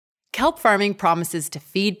kelp farming promises to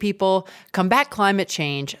feed people, combat climate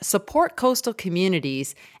change, support coastal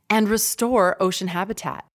communities, and restore ocean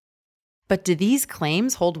habitat. But do these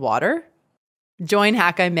claims hold water? Join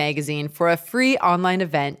Hackeye Magazine for a free online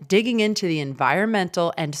event digging into the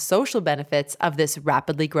environmental and social benefits of this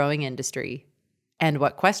rapidly growing industry, and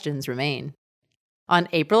what questions remain. On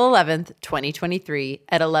April 11th, 2023,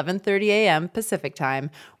 at 11:30 a.m. Pacific Time,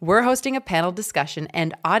 we're hosting a panel discussion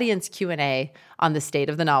and audience Q&A on the state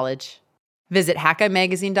of the knowledge. Visit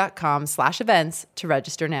hackeyemagazine.com/events to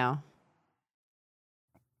register now.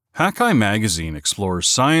 Hackeye Magazine explores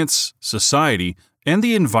science, society, and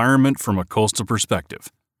the environment from a coastal perspective.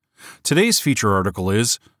 Today's feature article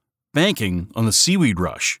is Banking on the Seaweed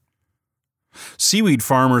Rush. Seaweed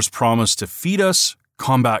farmers promise to feed us,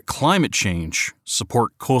 combat climate change,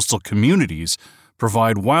 support coastal communities,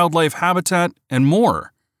 provide wildlife habitat, and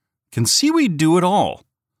more. Can seaweed do it all?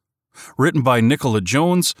 Written by Nicola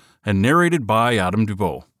Jones and narrated by Adam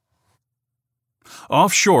Dubois.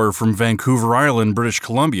 Offshore from Vancouver Island, British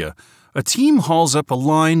Columbia, a team hauls up a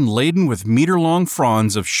line laden with meter-long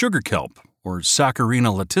fronds of sugar kelp, or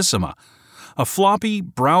Saccharina latissima, a floppy,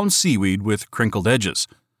 brown seaweed with crinkled edges.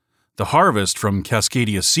 The harvest from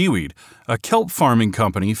Cascadia Seaweed, a kelp farming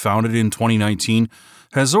company founded in 2019,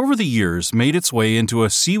 has over the years made its way into a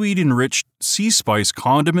seaweed-enriched sea spice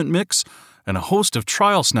condiment mix and a host of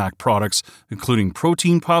trial snack products, including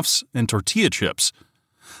protein puffs and tortilla chips.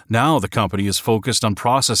 Now the company is focused on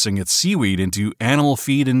processing its seaweed into animal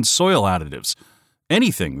feed and soil additives,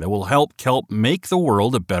 anything that will help kelp make the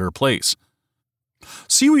world a better place.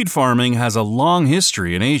 Seaweed farming has a long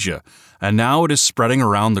history in Asia, and now it is spreading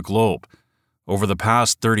around the globe. Over the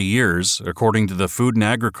past 30 years, according to the Food and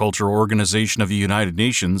Agriculture Organization of the United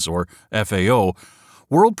Nations, or FAO,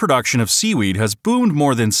 world production of seaweed has boomed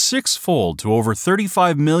more than six-fold to over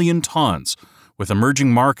 35 million tons, with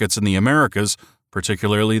emerging markets in the Americas,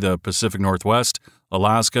 particularly the Pacific Northwest,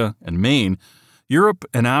 Alaska, and Maine, Europe,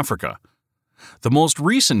 and Africa. The most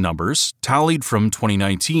recent numbers, tallied from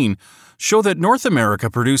 2019, show that North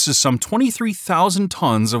America produces some 23,000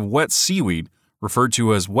 tons of wet seaweed, referred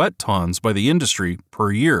to as wet tons by the industry,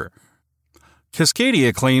 per year.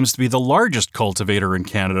 Cascadia claims to be the largest cultivator in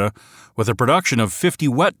Canada, with a production of 50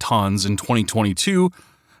 wet tons in 2022,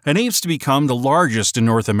 and aims to become the largest in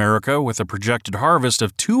North America with a projected harvest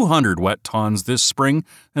of 200 wet tons this spring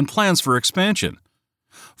and plans for expansion.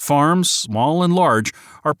 Farms, small and large,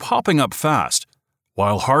 are popping up fast.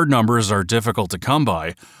 While hard numbers are difficult to come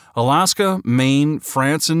by, Alaska, Maine,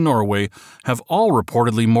 France, and Norway have all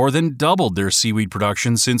reportedly more than doubled their seaweed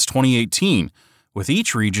production since 2018, with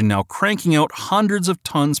each region now cranking out hundreds of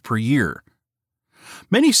tons per year.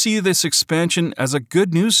 Many see this expansion as a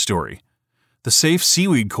good news story. The Safe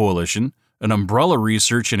Seaweed Coalition, an umbrella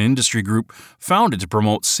research and industry group founded to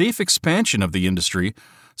promote safe expansion of the industry,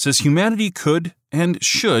 says humanity could and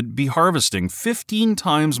should be harvesting 15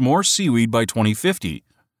 times more seaweed by 2050.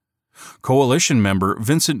 Coalition member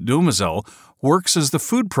Vincent Dumazel works as the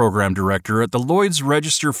food program director at the Lloyd's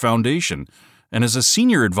Register Foundation and is a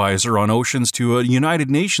senior advisor on oceans to a United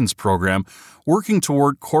Nations program working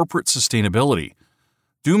toward corporate sustainability.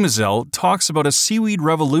 Dumazel talks about a seaweed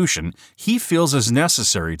revolution he feels is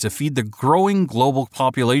necessary to feed the growing global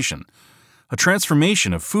population, a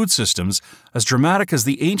transformation of food systems as dramatic as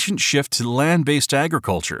the ancient shift to land-based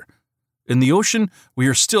agriculture. In the ocean, we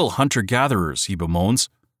are still hunter-gatherers, he bemoans.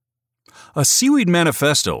 A Seaweed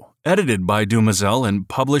Manifesto, edited by Dumazel and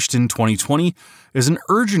published in 2020, is an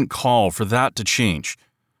urgent call for that to change.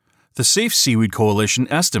 The Safe Seaweed Coalition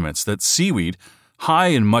estimates that seaweed, high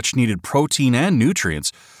in much-needed protein and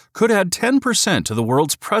nutrients, could add 10% to the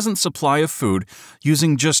world's present supply of food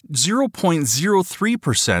using just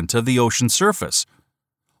 0.03% of the ocean surface.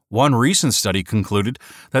 One recent study concluded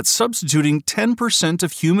that substituting 10%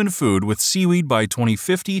 of human food with seaweed by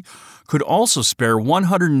 2050 could also spare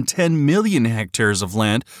 110 million hectares of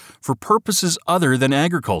land for purposes other than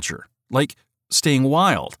agriculture, like staying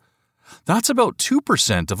wild. That's about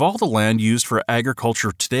 2% of all the land used for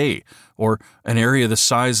agriculture today, or an area the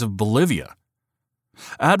size of Bolivia.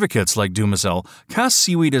 Advocates like Dumazel cast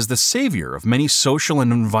seaweed as the savior of many social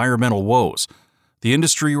and environmental woes. The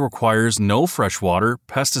industry requires no freshwater,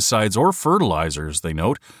 pesticides, or fertilizers, they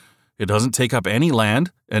note. It doesn't take up any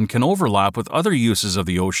land and can overlap with other uses of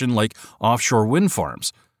the ocean like offshore wind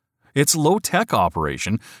farms. Its low-tech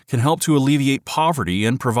operation can help to alleviate poverty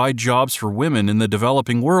and provide jobs for women in the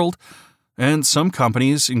developing world, and some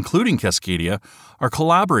companies, including Cascadia, are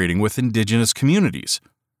collaborating with indigenous communities.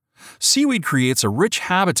 Seaweed creates a rich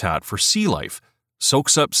habitat for sea life,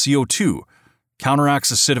 soaks up CO2,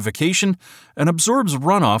 counteracts acidification, and absorbs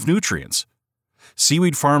runoff nutrients.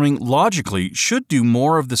 Seaweed farming logically should do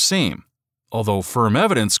more of the same, although firm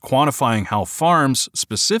evidence quantifying how farms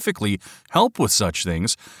specifically help with such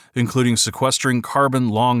things, including sequestering carbon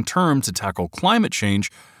long-term to tackle climate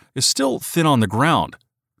change, is still thin on the ground.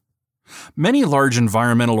 Many large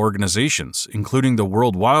environmental organizations, including the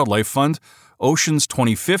World Wildlife Fund, Oceans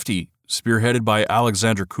 2050, spearheaded by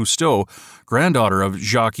Alexandre Cousteau, granddaughter of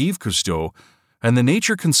Jacques-Yves Cousteau, and the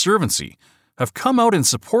Nature Conservancy, have come out in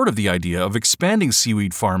support of the idea of expanding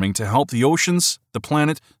seaweed farming to help the oceans, the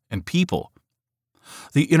planet, and people.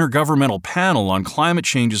 The Intergovernmental Panel on Climate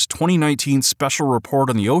Change's 2019 Special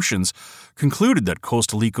Report on the Oceans concluded that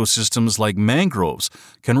coastal ecosystems like mangroves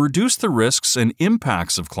can reduce the risks and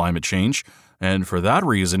impacts of climate change, and for that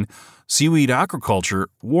reason, seaweed aquaculture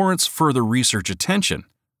warrants further research attention.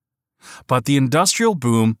 But the industrial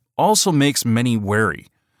boom also makes many wary.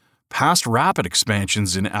 Past rapid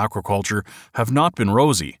expansions in aquaculture have not been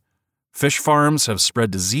rosy. Fish farms have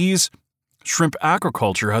spread disease. Shrimp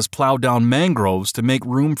aquaculture has plowed down mangroves to make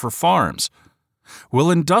room for farms. Will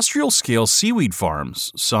industrial-scale seaweed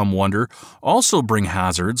farms, some wonder, also bring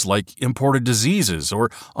hazards like imported diseases or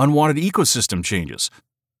unwanted ecosystem changes?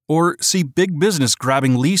 Or see big business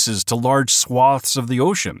grabbing leases to large swaths of the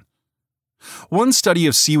ocean? One study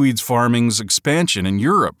of seaweeds farming's expansion in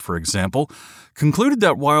Europe, for example, concluded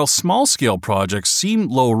that while small-scale projects seem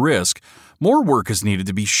low risk, more work is needed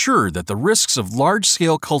to be sure that the risks of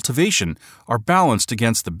large-scale cultivation are balanced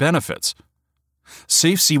against the benefits.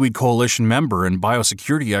 Safe Seaweed Coalition member and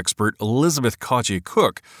biosecurity expert Elizabeth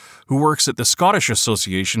Cottier-Cook, who works at the Scottish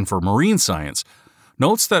Association for Marine Science,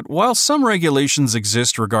 notes that while some regulations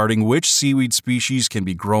exist regarding which seaweed species can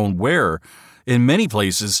be grown where, in many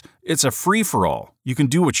places it's a free-for-all. You can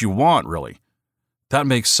do what you want, really. That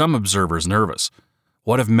makes some observers nervous.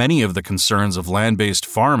 What if many of the concerns of land-based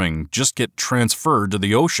farming just get transferred to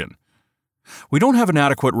the ocean? We don't have an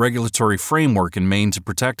adequate regulatory framework in Maine to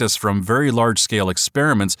protect us from very large-scale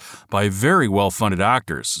experiments by very well-funded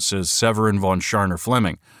actors, says Severin von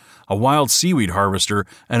Scharner-Fleming, a wild seaweed harvester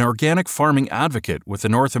and organic farming advocate with the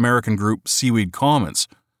North American group Seaweed Commons.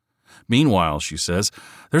 Meanwhile, she says,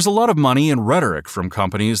 there's a lot of money and rhetoric from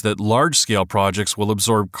companies that large-scale projects will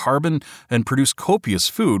absorb carbon and produce copious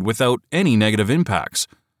food without any negative impacts.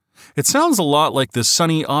 It sounds a lot like the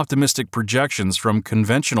sunny, optimistic projections from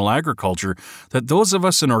conventional agriculture that those of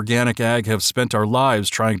us in organic ag have spent our lives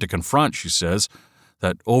trying to confront, she says.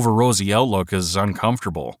 That over-rosy outlook is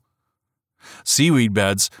uncomfortable. Seaweed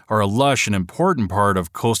beds are a lush and important part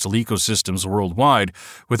of coastal ecosystems worldwide,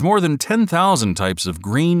 with more than 10,000 types of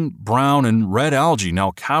green, brown, and red algae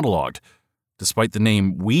now cataloged. Despite the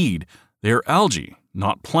name weed, they are algae,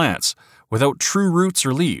 not plants, without true roots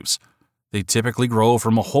or leaves. They typically grow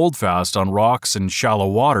from a holdfast on rocks in shallow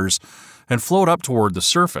waters and float up toward the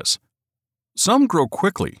surface. Some grow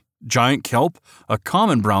quickly. Giant kelp, a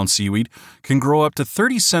common brown seaweed, can grow up to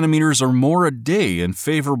 30 centimeters or more a day in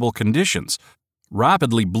favorable conditions,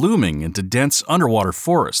 rapidly blooming into dense underwater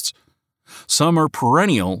forests. Some are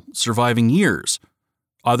perennial, surviving years.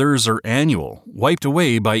 Others are annual, wiped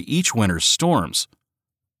away by each winter's storms.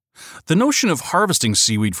 The notion of harvesting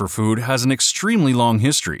seaweed for food has an extremely long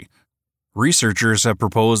history. Researchers have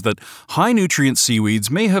proposed that high-nutrient seaweeds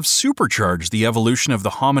may have supercharged the evolution of the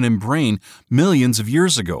hominin brain millions of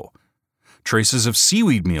years ago. Traces of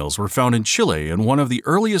seaweed meals were found in Chile in one of the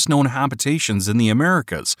earliest known habitations in the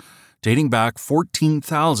Americas, dating back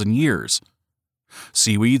 14,000 years.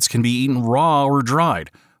 Seaweeds can be eaten raw or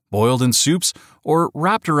dried, boiled in soups, or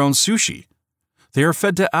wrapped around sushi. They are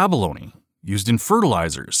fed to abalone, used in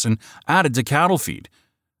fertilizers, and added to cattle feed.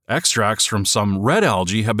 Extracts from some red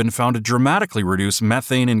algae have been found to dramatically reduce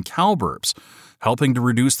methane in cow burps, helping to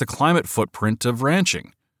reduce the climate footprint of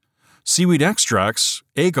ranching. Seaweed extracts,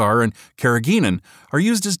 agar and carrageenan, are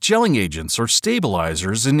used as gelling agents or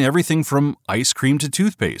stabilizers in everything from ice cream to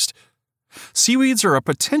toothpaste. Seaweeds are a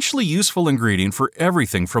potentially useful ingredient for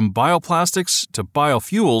everything from bioplastics to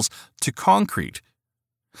biofuels to concrete.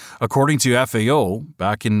 According to FAO,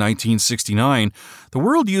 back in 1969, the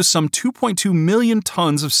world used some 2.2 million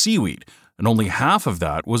tons of seaweed, and only half of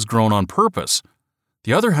that was grown on purpose.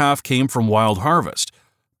 The other half came from wild harvest.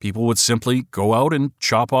 People would simply go out and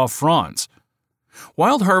chop off fronds.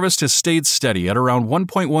 Wild harvest has stayed steady at around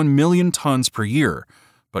 1.1 million tons per year,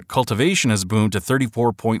 but cultivation has boomed to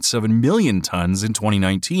 34.7 million tons in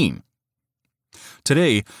 2019.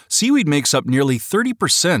 Today, seaweed makes up nearly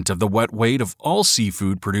 30% of the wet weight of all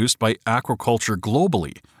seafood produced by aquaculture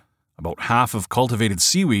globally. About half of cultivated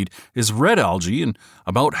seaweed is red algae and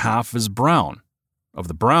about half is brown. Of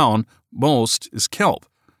the brown, most is kelp.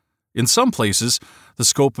 In some places, the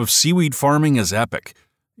scope of seaweed farming is epic.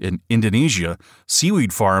 In Indonesia,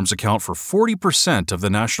 seaweed farms account for 40% of the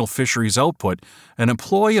national fisheries output and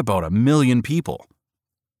employ about 1 million people.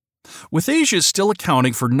 With Asia still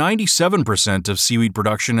accounting for 97% of seaweed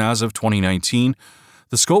production as of 2019,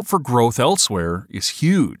 the scope for growth elsewhere is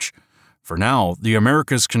huge. For now, the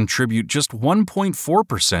Americas contribute just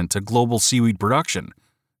 1.4% to global seaweed production.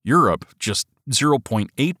 Europe, just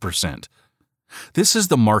 0.8%. This is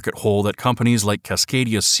the market hole that companies like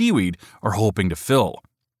Cascadia Seaweed are hoping to fill.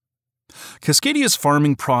 Cascadia's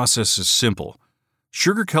farming process is simple.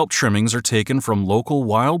 Sugar kelp trimmings are taken from local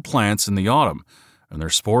wild plants in the autumn, and their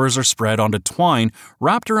spores are spread onto twine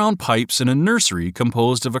wrapped around pipes in a nursery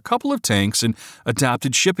composed of a couple of tanks and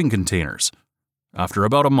adapted shipping containers. After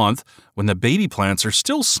about a month, when the baby plants are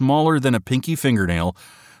still smaller than a pinky fingernail,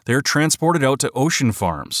 they are transported out to ocean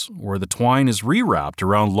farms, where the twine is rewrapped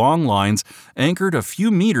around long lines anchored a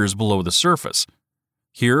few meters below the surface.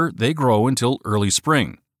 Here, they grow until early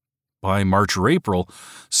spring. By March or April,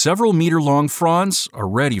 several meter-long fronds are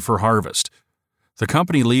ready for harvest. The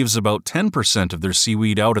company leaves about 10% of their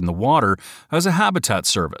seaweed out in the water as a habitat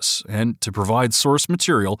service and to provide source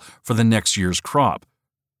material for the next year's crop.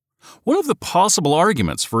 One of the possible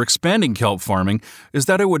arguments for expanding kelp farming is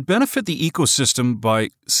that it would benefit the ecosystem by,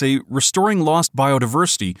 say, restoring lost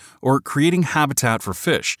biodiversity or creating habitat for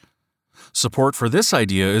fish. Support for this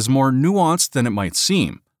idea is more nuanced than it might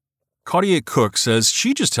seem. Claudia Cook says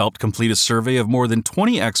she just helped complete a survey of more than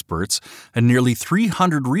 20 experts and nearly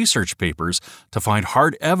 300 research papers to find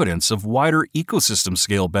hard evidence of wider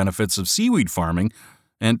ecosystem-scale benefits of seaweed farming,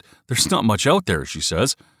 and there's not much out there, she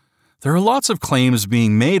says. There are lots of claims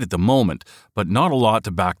being made at the moment, but not a lot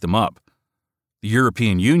to back them up. The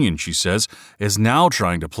European Union, she says, is now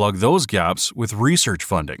trying to plug those gaps with research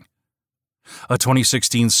funding. A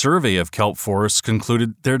 2016 survey of kelp forests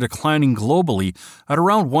concluded they're declining globally at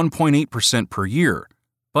around 1.8% per year,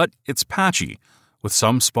 but it's patchy, with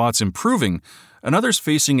some spots improving and others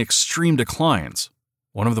facing extreme declines.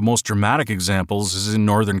 One of the most dramatic examples is in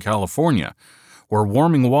Northern California, where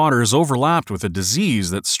warming waters overlapped with a disease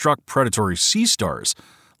that struck predatory sea stars,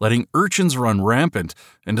 letting urchins run rampant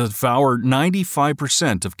and devour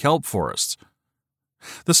 95% of kelp forests.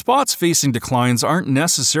 The spots facing declines aren't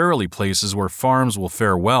necessarily places where farms will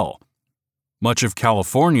fare well. Much of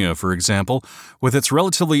California, for example, with its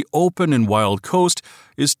relatively open and wild coast,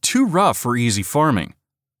 is too rough for easy farming.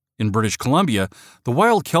 In British Columbia, the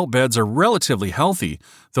wild kelp beds are relatively healthy,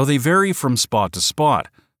 though they vary from spot to spot.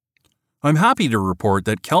 I'm happy to report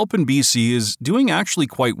that kelp in BC is doing actually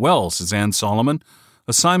quite well, says Anne Solomon,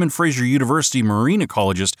 a Simon Fraser University marine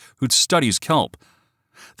ecologist who studies kelp.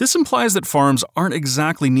 This implies that farms aren't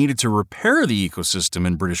exactly needed to repair the ecosystem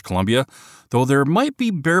in British Columbia, though there might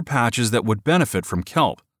be bare patches that would benefit from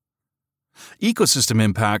kelp. Ecosystem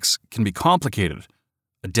impacts can be complicated.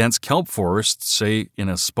 A dense kelp forest, say in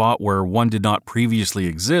a spot where one did not previously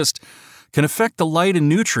exist, can affect the light and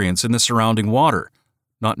nutrients in the surrounding water,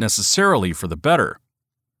 not necessarily for the better.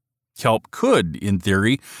 Kelp could, in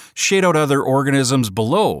theory, shade out other organisms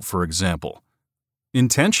below, for example.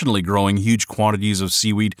 Intentionally growing huge quantities of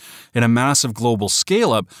seaweed in a massive global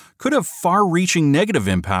scale-up could have far-reaching negative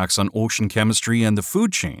impacts on ocean chemistry and the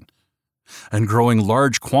food chain. And growing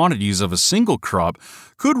large quantities of a single crop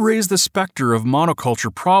could raise the specter of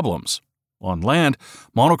monoculture problems. On land,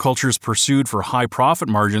 monocultures pursued for high profit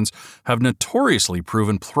margins have notoriously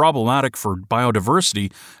proven problematic for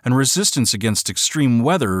biodiversity and resistance against extreme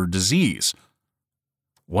weather or disease.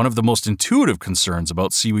 One of the most intuitive concerns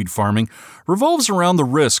about seaweed farming revolves around the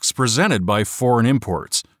risks presented by foreign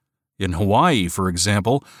imports. In Hawaii, for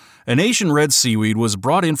example, an Asian red seaweed was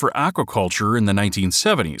brought in for aquaculture in the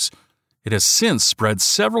 1970s. It has since spread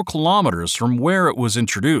several kilometers from where it was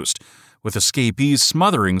introduced, with escapees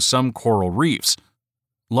smothering some coral reefs.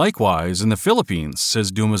 Likewise, in the Philippines, says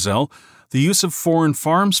Dumazel, the use of foreign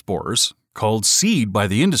farm spores, called seed by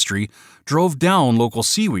the industry, drove down local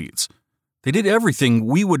seaweeds. They did everything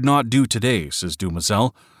we would not do today, says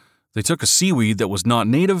Dumazel. They took a seaweed that was not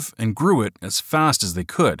native and grew it as fast as they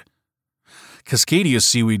could. Cascadia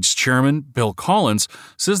Seaweed's chairman, Bill Collins,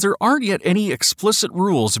 says there aren't yet any explicit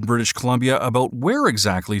rules in British Columbia about where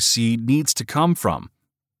exactly seed needs to come from.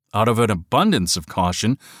 Out of an abundance of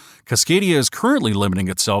caution, Cascadia is currently limiting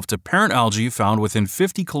itself to parent algae found within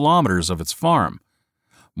 50 kilometers of its farm.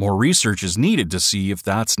 More research is needed to see if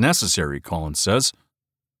that's necessary, Collins says.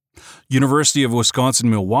 University of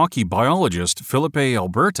Wisconsin-Milwaukee biologist Felipe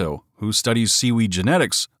Alberto, who studies seaweed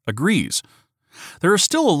genetics, agrees. There are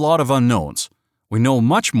still a lot of unknowns. We know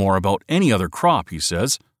much more about any other crop, he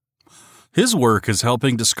says. His work is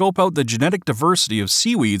helping to scope out the genetic diversity of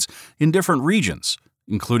seaweeds in different regions,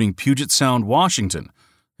 including Puget Sound, Washington,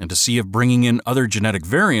 and to see if bringing in other genetic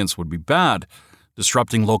variants would be bad,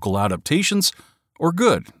 disrupting local adaptations, or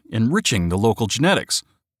good, enriching the local genetics.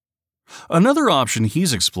 Another option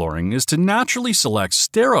he's exploring is to naturally select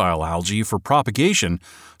sterile algae for propagation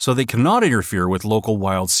so they cannot interfere with local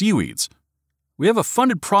wild seaweeds. We have a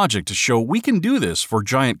funded project to show we can do this for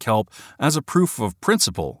giant kelp as a proof of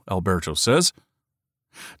principle, Alberto says.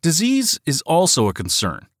 Disease is also a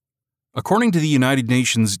concern. According to the United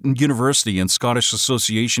Nations University and Scottish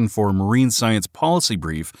Association for Marine Science Policy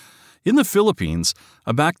Brief, in the Philippines,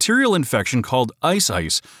 a bacterial infection called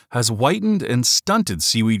ice has whitened and stunted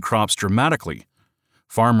seaweed crops dramatically.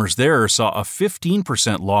 Farmers there saw a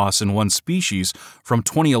 15% loss in one species from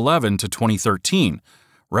 2011 to 2013,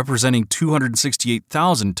 representing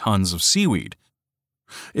 268,000 tons of seaweed.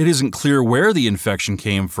 It isn't clear where the infection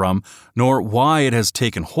came from, nor why it has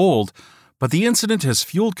taken hold, but the incident has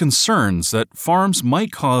fueled concerns that farms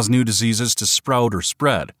might cause new diseases to sprout or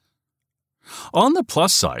spread. On the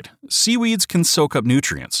plus side, seaweeds can soak up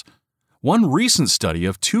nutrients. One recent study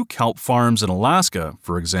of 2 kelp farms in Alaska,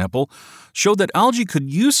 for example, showed that algae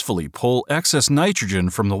could usefully pull excess nitrogen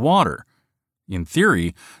from the water. In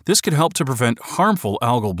theory, this could help to prevent harmful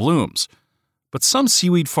algal blooms. But some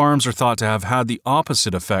seaweed farms are thought to have had the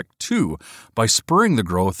opposite effect too, by spurring the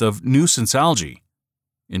growth of nuisance algae.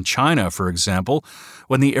 In China, for example,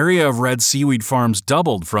 when the area of red seaweed farms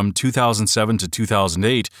doubled from 2007 to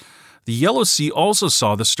 2008, the Yellow Sea also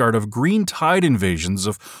saw the start of green tide invasions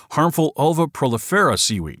of harmful Ulva prolifera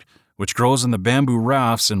seaweed, which grows in the bamboo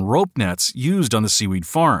rafts and rope nets used on the seaweed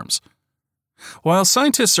farms. While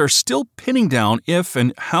scientists are still pinning down if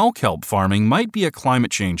and how kelp farming might be a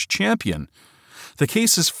climate change champion, the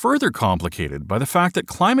case is further complicated by the fact that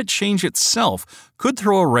climate change itself could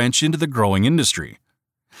throw a wrench into the growing industry.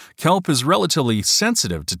 Kelp is relatively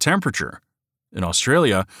sensitive to temperature. In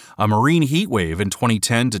Australia, a marine heat wave in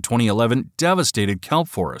 2010 to 2011 devastated kelp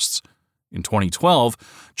forests. In 2012,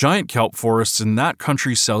 giant kelp forests in that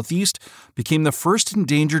country's southeast became the first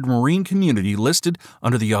endangered marine community listed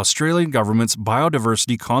under the Australian government's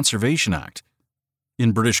Biodiversity Conservation Act.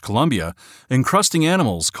 In British Columbia, encrusting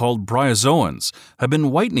animals called bryozoans have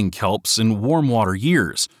been whitening kelps in warm water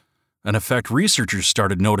years, an effect researchers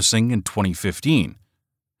started noticing in 2015.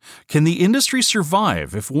 Can the industry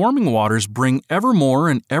survive if warming waters bring ever more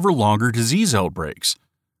and ever longer disease outbreaks?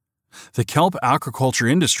 The kelp aquaculture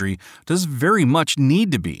industry does very much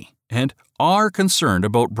need to be and are concerned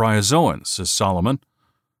about bryozoans, says Solomon.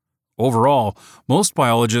 Overall, most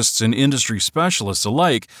biologists and industry specialists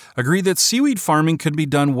alike agree that seaweed farming can be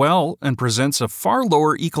done well and presents a far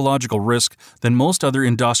lower ecological risk than most other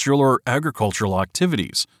industrial or agricultural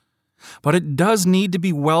activities. But it does need to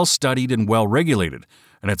be well studied and well regulated,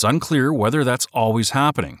 and it's unclear whether that's always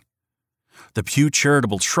happening. The Pew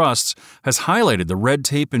Charitable Trusts has highlighted the red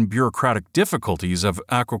tape and bureaucratic difficulties of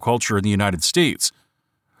aquaculture in the United States.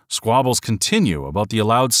 Squabbles continue about the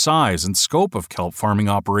allowed size and scope of kelp farming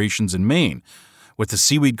operations in Maine, with the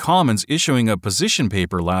Seaweed Commons issuing a position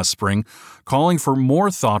paper last spring calling for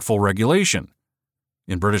more thoughtful regulation.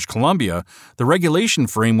 In British Columbia, the regulation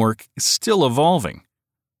framework is still evolving.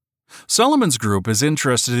 Solomon's group is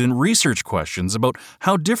interested in research questions about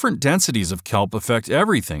how different densities of kelp affect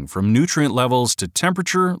everything from nutrient levels to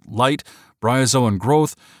temperature, light, bryozoan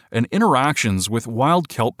growth, and interactions with wild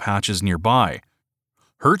kelp patches nearby.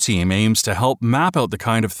 Her team aims to help map out the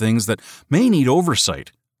kind of things that may need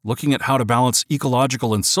oversight, looking at how to balance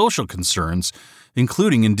ecological and social concerns,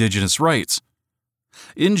 including Indigenous rights.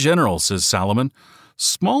 In general, says Solomon,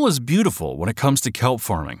 small is beautiful when it comes to kelp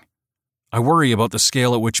farming. I worry about the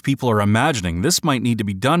scale at which people are imagining this might need to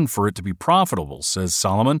be done for it to be profitable, says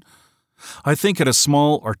Solomon. I think at a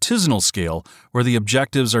small, artisanal scale, where the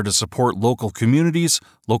objectives are to support local communities,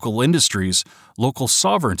 local industries, local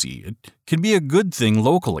sovereignty, it can be a good thing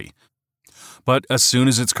locally. But as soon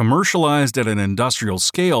as it's commercialized at an industrial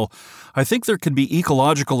scale, I think there can be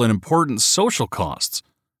ecological and important social costs.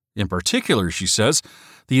 In particular, she says,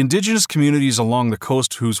 the Indigenous communities along the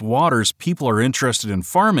coast whose waters people are interested in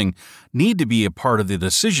farming need to be a part of the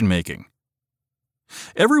decision-making.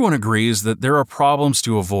 Everyone agrees that there are problems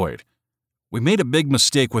to avoid. We made a big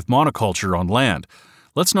mistake with monoculture on land.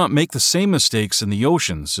 Let's not make the same mistakes in the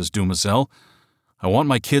ocean, says Dumazel. I want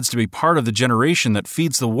my kids to be part of the generation that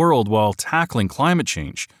feeds the world while tackling climate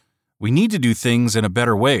change. We need to do things in a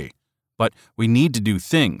better way, but we need to do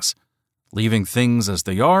things. Leaving things as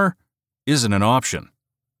they are isn't an option.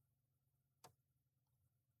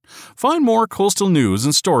 Find more coastal news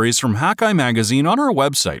and stories from Hackeye Magazine on our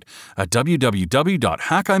website at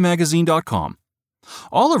www.hackeymagazine.com.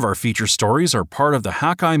 All of our feature stories are part of the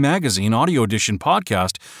Hackeye Magazine Audio Edition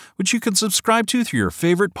podcast, which you can subscribe to through your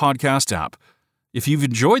favorite podcast app. If you've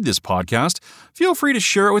enjoyed this podcast, feel free to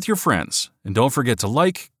share it with your friends. And don't forget to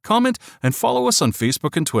like, comment, and follow us on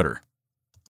Facebook and Twitter.